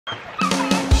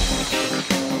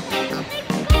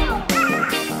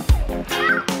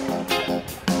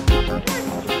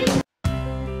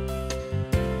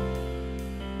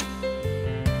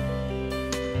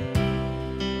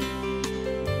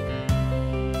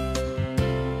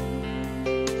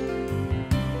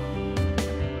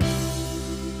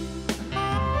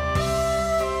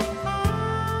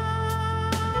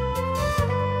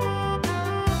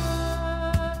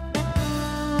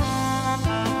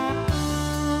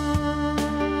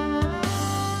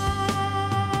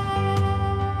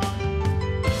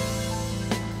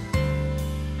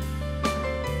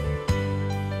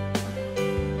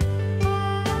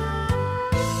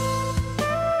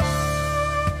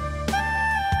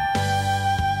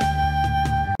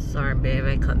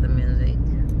cut the music.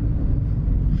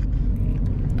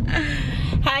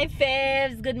 Hi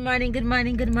faves, good morning, good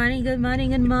morning, good morning, good morning,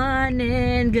 good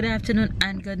morning, good afternoon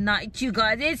and good night, you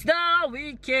guys. It's the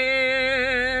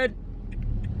weekend.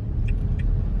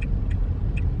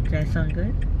 Does that sound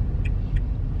good?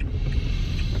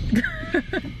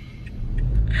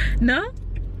 No?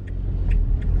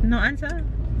 No answer?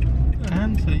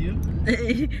 Answer you.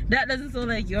 That doesn't sound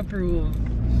like you approve.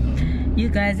 You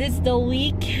guys, it's the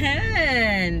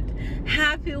weekend.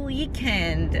 Happy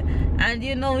weekend. And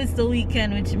you know it's the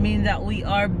weekend, which means that we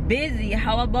are busy.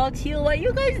 How about you? What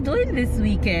you guys doing this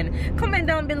weekend? Comment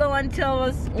down below and tell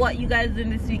us what you guys doing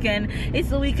this weekend. It's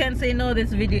the weekend, so you know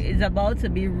this video is about to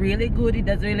be really good. It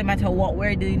doesn't really matter what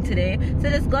we're doing today, so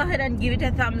just go ahead and give it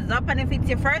a thumbs up. And if it's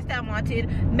your first time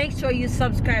watching, make sure you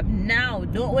subscribe now.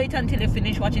 Don't wait until you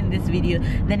finish watching this video,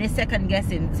 then you're second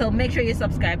guessing. So make sure you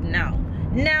subscribe now.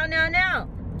 Now.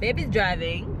 Baby's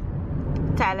driving,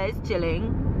 Tyler is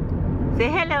chilling. Say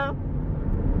hello,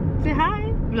 say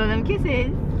hi, blow them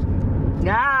kisses.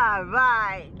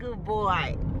 Alright, good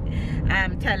boy.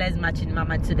 Tyler's matching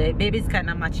mama today. Baby's kind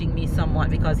of matching me somewhat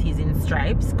because he's in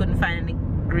stripes. Couldn't find any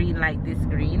green like this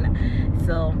green,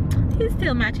 so he's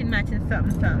still matching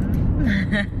something.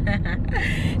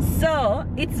 So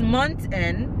it's month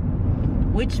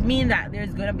end, which means that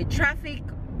there's gonna be traffic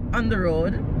on the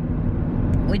road,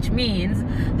 which means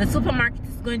the supermarket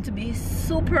is going to be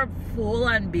super full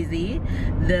and busy.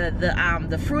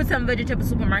 The fruits and vegetable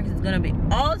supermarket is going to be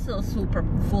also super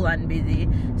full and busy.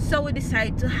 So we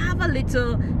decided to have a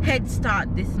little head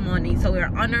start this morning. So we're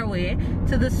on our way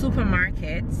to the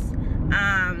supermarkets.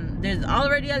 There's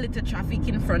already a little traffic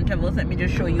in front of us. Let me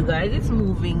just show you guys. It's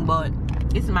moving, but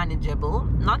it's manageable,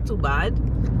 not too bad.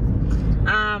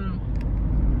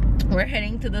 We're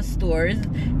heading to the stores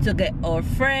to get our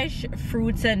fresh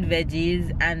fruits and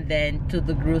veggies, and then to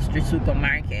the grocery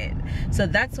supermarket. So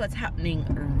that's what's happening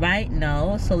right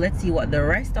now. So let's see what the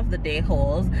rest of the day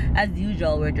holds. As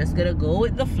usual, we're just gonna go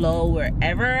with the flow.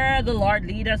 Wherever the Lord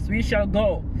lead us, we shall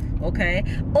go. Okay.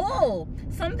 Oh,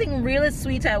 something really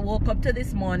sweet I woke up to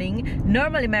this morning.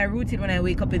 Normally my routine when I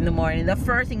wake up in the morning, the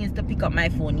first thing is to pick up my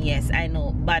phone. Yes, I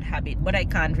know, bad habit, but I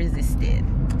can't resist it.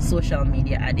 Social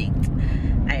media addict,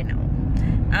 I know.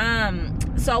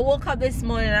 So I woke up this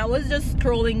morning, I was just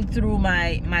scrolling through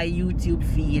my YouTube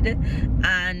feed,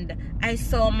 and I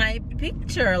saw my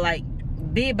picture, like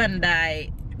Babe and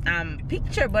I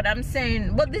picture, but I'm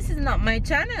saying, but this is not my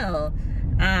channel.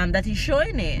 That is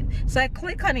showing it. So I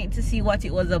click on it to see what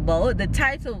it was about. The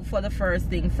title for the first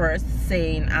thing first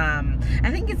saying, I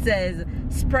think it says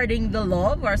spreading the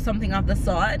love or something of the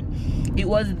sort. It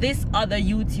was this other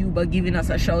YouTuber giving us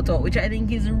a shout out, which I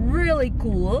think is really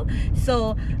cool.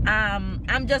 So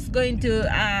I'm just going to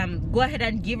go ahead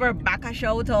and give her back a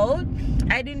shout out.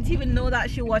 I didn't even know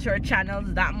that she watched her channels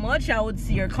that much. I would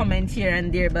see her comment here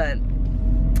and there, but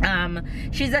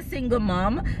she's a single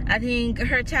mom. I think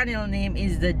her channel name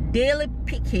is the Daily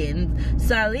Pickings,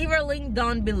 so I'll leave her link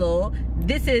down below.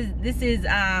 This is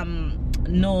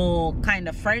no kind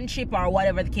of friendship or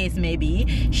whatever the case may be.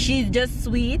 She's just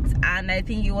sweet, and I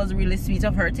think it was really sweet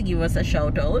of her to give us a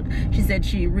shout out. She said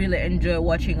she really enjoyed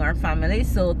watching our family,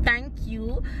 so thank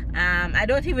you. I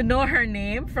don't even know her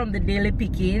name from the Daily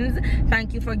Pickings.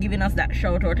 Thank you for giving us that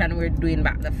shout out, and we're doing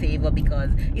back the favor because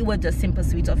it was just simple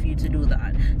sweet of you to do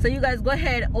that. So you guys go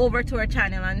ahead over to her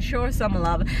channel and show her some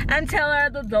love and tell her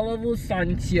the Delaveau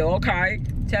sent you, okay?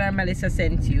 Tell her Melissa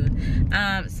sent you.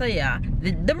 So yeah,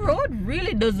 the road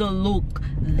really doesn't look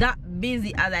that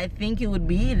busy as I think it would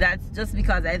be. That's just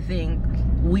because I think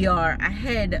we are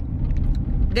ahead,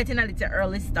 getting a little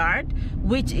early start,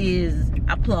 which is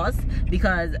a plus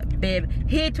because babe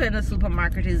hate when the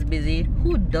supermarket is busy.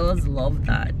 Who does love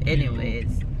that?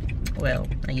 Anyways, well,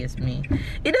 I guess me.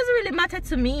 It doesn't really matter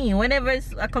to me. Whenever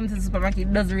I come to the supermarket,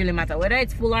 it doesn't really matter whether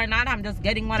it's full or not. I'm just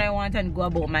getting what I want and go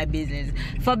about my business.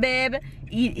 For babe,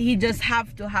 he just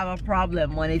have to have a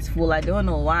problem when it's full. I don't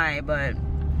know why, but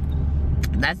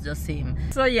that's just him.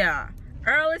 So yeah,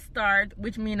 early start,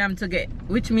 which mean I'm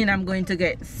going to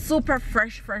get super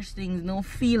fresh things. No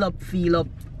feel up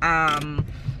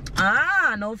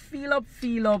no feel up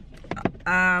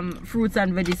fruits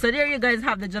and veggies. So there you guys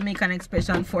have the Jamaican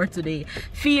expression for today.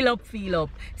 Feel up.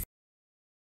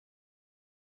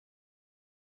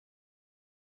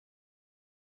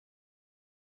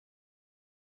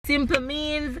 Simple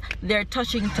means they're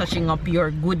touching up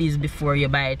your goodies before you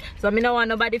buy it. So I don't want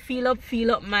nobody feel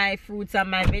up my fruits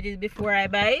and my veggies before I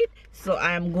buy it. So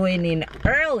I'm going in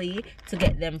early to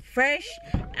get them fresh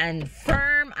and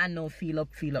firm warm and no feel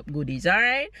up goodies. All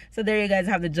right, so there you guys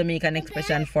have the Jamaican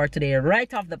expression for today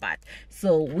right off the bat.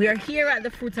 So we're here at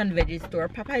the fruits and veggies store.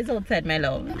 Papa is outside, my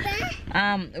love.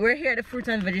 We're here at the fruits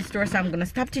and veggies store, so I'm gonna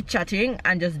stop chit-chatting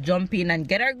and just jump in and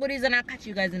get our goodies, and I'll catch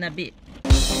you guys in a bit.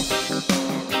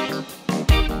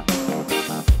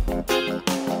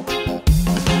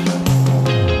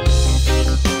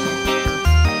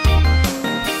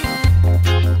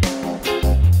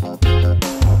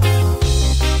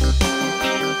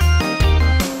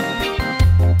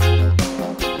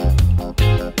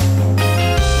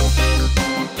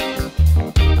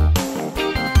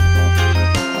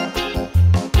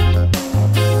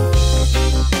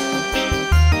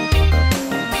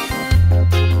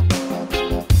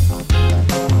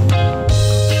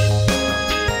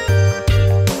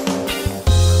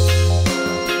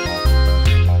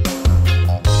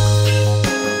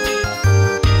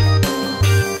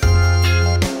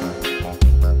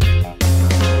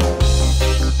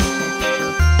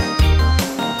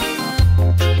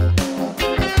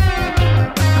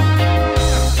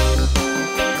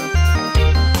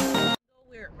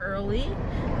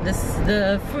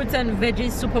 The fruits and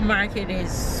veggies supermarket is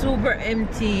super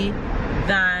empty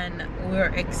than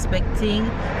we're expecting,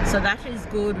 so that is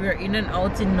good. We're in and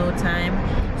out in no time.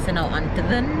 So now on to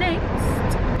the next.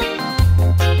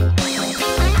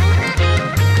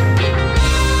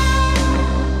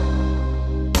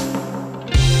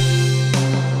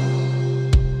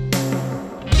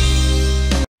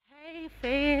 Hey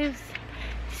faves,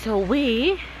 so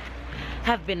we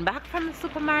have been back from the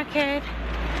supermarket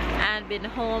and been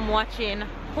home watching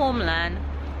Homeland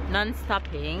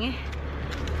non-stopping,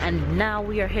 and now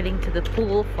we are heading to the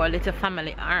pool for a little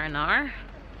family R&R.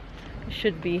 It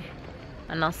should be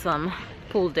an awesome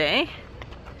pool day,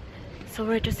 so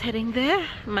we're just heading there.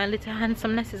 My little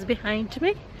handsomeness is behind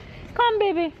me. Come on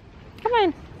baby, come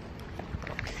on.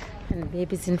 And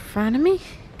baby's in front of me.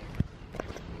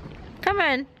 Come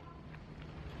on,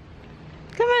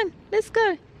 come on, let's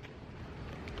go.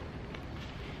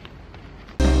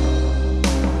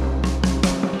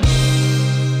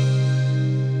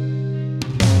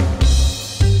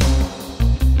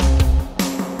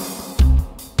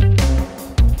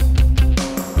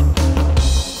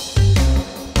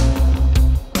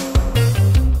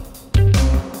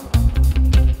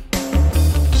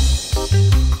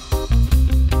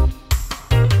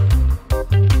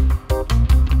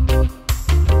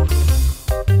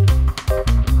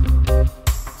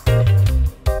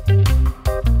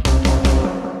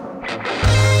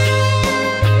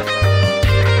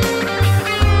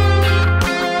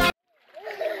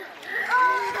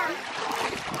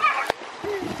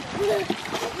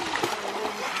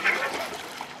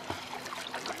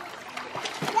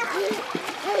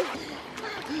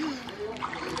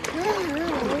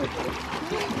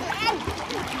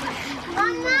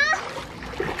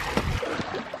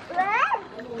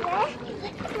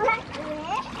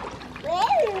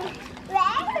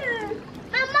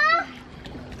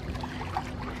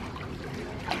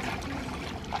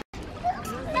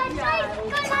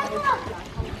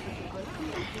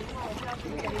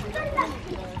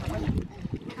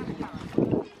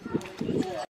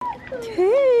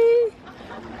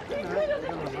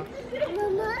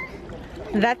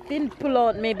 That didn't pull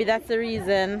out, maybe that's the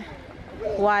reason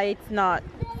why it's not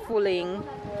fooling.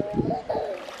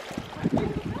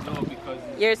 No, because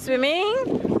you're swimming?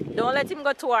 Don't let him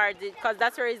go towards it, because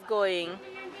that's where he's going.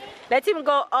 Let him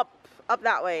go up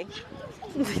that way.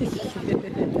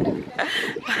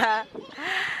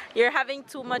 You're having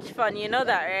too much fun, you know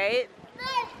that, right?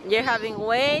 You're having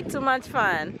way too much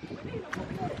fun.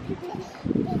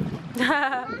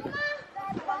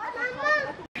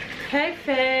 Hey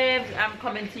Feb, I'm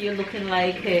coming to you looking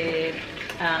like a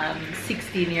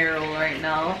 16-year-old right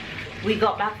now. We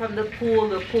got back from the pool.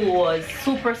 The pool was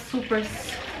super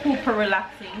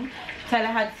relaxing. Tyler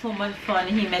had so much fun.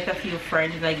 He met a few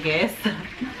friends, I guess.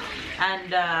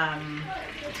 And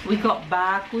we got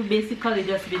back. We basically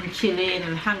just been chilling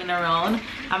and hanging around.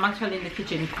 I'm actually in the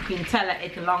kitchen cooking. Tyler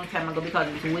ate a long time ago because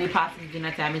it's way past his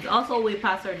dinner time. It's also way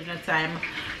past our dinner time,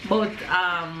 but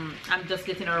I'm just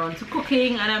getting around to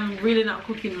cooking, and I'm really not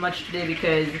cooking much today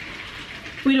because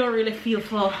we don't really feel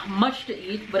for much to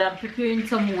eat. But I'm preparing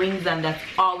some wings, and that's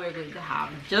all we're going to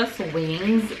have, just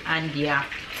wings. And yeah,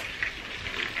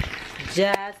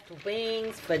 just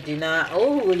wings for dinner.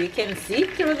 Oh, you can see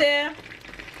through there.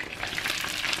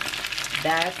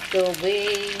 That's the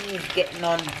wings getting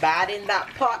on bad in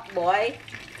that pot, boy.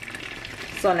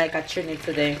 Sound like a trini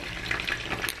today.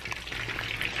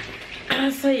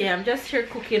 So yeah, I'm just here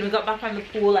cooking. We got back from the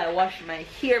pool. I washed my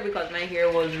hair because my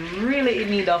hair was really in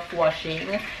need of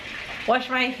washing. wash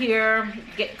my hair,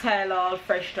 get Kyle all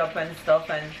freshed up and stuff,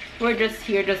 and we're just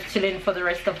here just chilling for the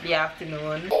rest of the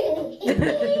afternoon.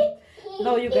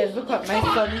 Now you guys look what my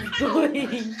son is doing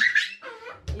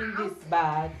in this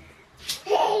bath.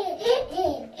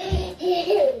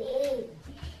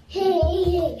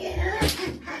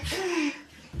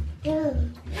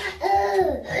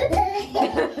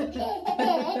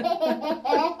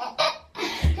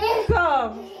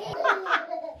 Come.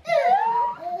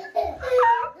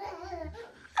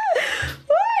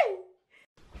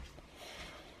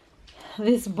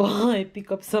 This boy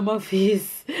pick up some of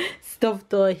his stuffed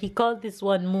toy. He called this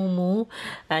one Moo,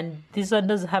 and this one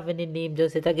doesn't have any name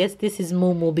just yet. I guess this is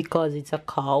Moo because it's a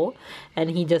cow, and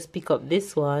he just pick up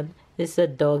this one. This is a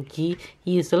doggy.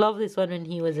 He used to love this one when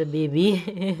he was a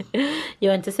baby. You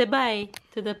want to say bye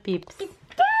to the peeps?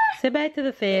 Say bye to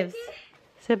the faves.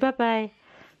 Say bye bye.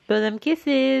 Blow them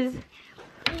kisses.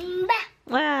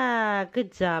 Ah,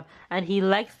 good job. And he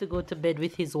likes to go to bed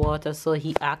with his water, so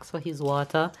he asks for his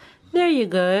water. There you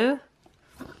go.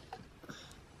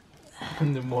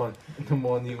 In the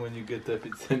morning when you get up,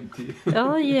 it's empty.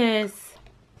 Oh yes.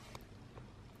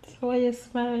 So why are you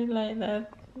smiling like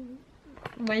that?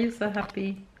 Why are you so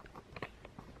happy?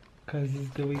 Because it's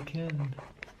the weekend.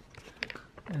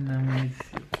 And I'm with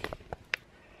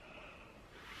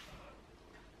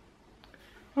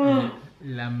you.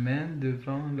 La main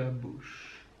devant la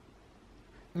bouche.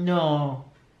 No.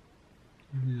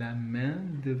 La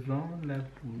main devant la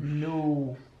bouche.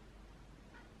 No.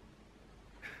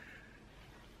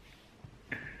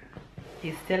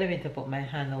 He's telling me to put my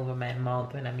hand over my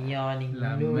mouth when I'm yawning.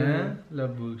 La no. main, la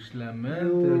bouche. La main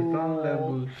No. devant la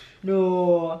bouche.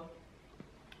 No.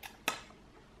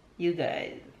 You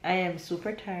guys, I am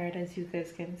super tired, as you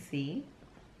guys can see.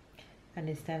 And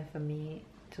it's time for me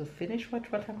to finish what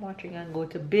I'm watching and go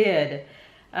to bed.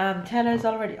 Tyler's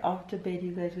already off to bed,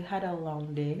 you guys. We had a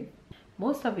long day.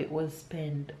 Most of it was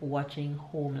spent watching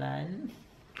Homeland.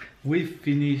 We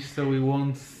finished, so we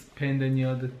won't spend any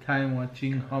other time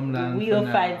watching Homeland.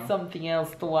 We'll find something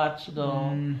else to watch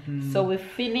though. So we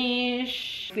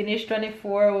finished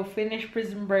 24, we finished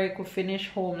Prison Break, we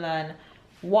finished Homeland.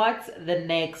 What's the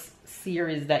next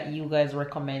series that you guys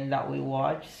recommend that we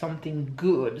watch? Something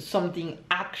good, something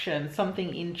action,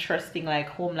 something interesting like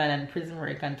Homeland and Prison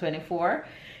Break and 24.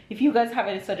 If you guys have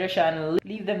any suggestion,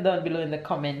 leave them down below in the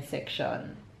comment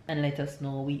section and let us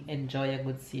know. We enjoy a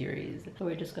good series. So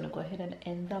we're just gonna go ahead and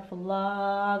end the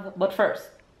vlog. But first,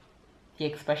 the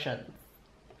expressions.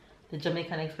 The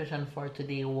Jamaican expression for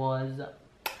today was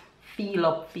feel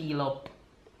up, feel up.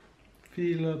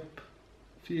 Feel up,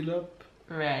 feel up.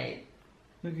 Right.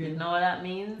 Okay. You know what that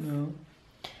means? No.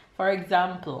 For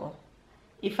example,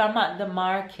 if I'm at the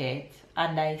market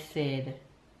and I said,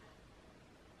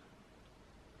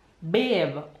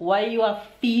 babe, why you a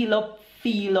feel up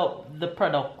the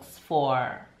products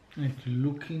for? Like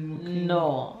looking.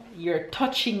 No, you're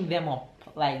touching them up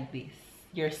like this.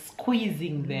 You're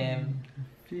squeezing them.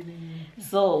 Feeling.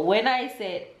 So when I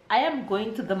said I am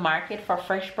going to the market for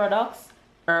fresh products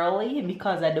early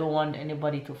because I don't want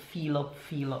anybody to feel up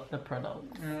the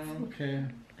products. Okay.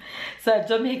 So a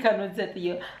Jamaican would say to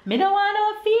you, me don't want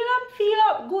to feel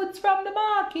up goods from the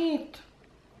market.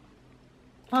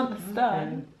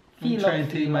 Understand? Okay. I'm trying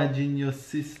to imagine your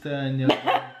sister and your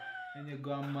and your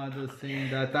grandmother saying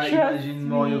that. I imagine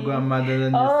more your grandmother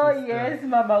than your sister. Oh yes,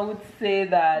 Mama would say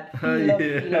that. Feel up.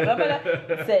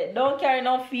 Mama say, don't carry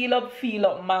no feel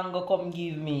up, mango come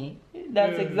give me.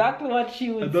 That's exactly what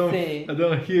she would say. I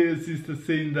don't hear your sister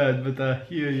saying that, but I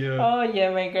hear your. Oh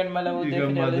yeah, my grandmother would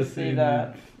definitely say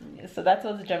that. It. So that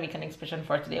was the Jamaican expression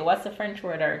for today. What's the French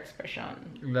word or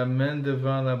expression? La main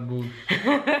devant la bouche.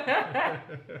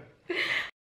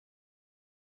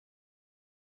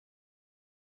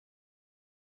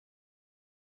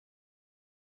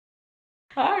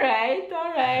 All right.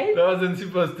 That wasn't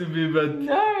supposed to be, but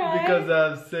because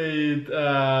I've said,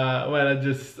 well, I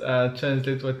just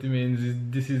translate what it means.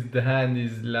 This is the hand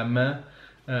is la main,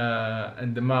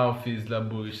 and the mouth is la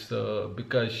bouche. So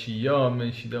because she young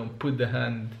and she don't put the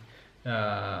hand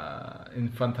in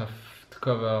front of to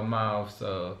cover her mouth,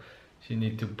 so she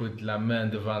need to put la main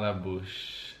devant la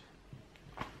bouche.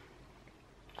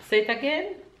 Say it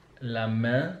again. La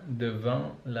main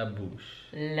devant la bouche.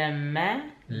 La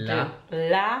main. La.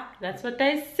 That's what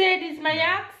I said. Is my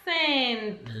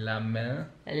accent. La main.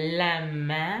 La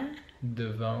main.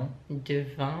 Devant.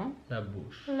 La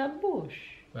bouche. La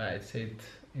bouche. Right. Say it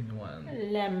in one.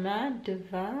 La main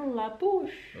devant la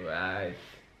bouche. Right.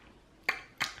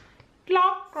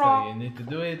 Clock. So you need to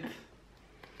do it.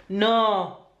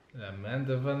 No. La main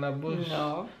devant la bouche.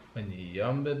 No. When you're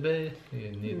young, baby,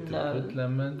 you need to put la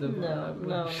main devant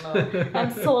la bouche. No.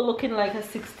 I'm so looking like a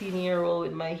 16-year-old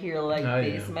with my hair like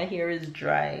this. Yeah. My hair is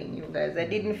drying, you guys. I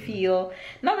didn't feel,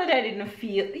 not that I didn't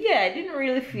feel, yeah, I didn't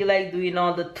really feel like doing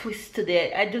all the twists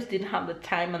today. I just didn't have the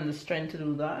time and the strength to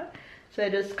do that. So I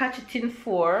just catch it in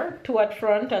 4, 2 at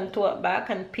front and 2 at back,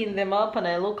 and pin them up, and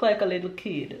I look like a little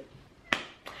kid.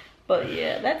 But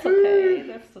yeah, that's okay.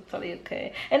 That's totally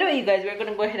okay. Anyway, you guys, we're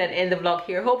gonna go ahead and end the vlog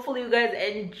here. Hopefully you guys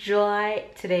enjoy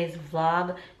today's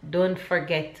vlog. Don't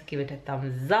forget to give it a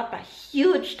thumbs up, a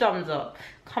huge thumbs up.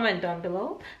 Comment down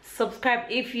below. Subscribe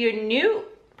if you're new.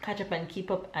 Catch up and keep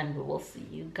up, and we will see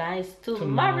you guys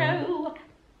tomorrow.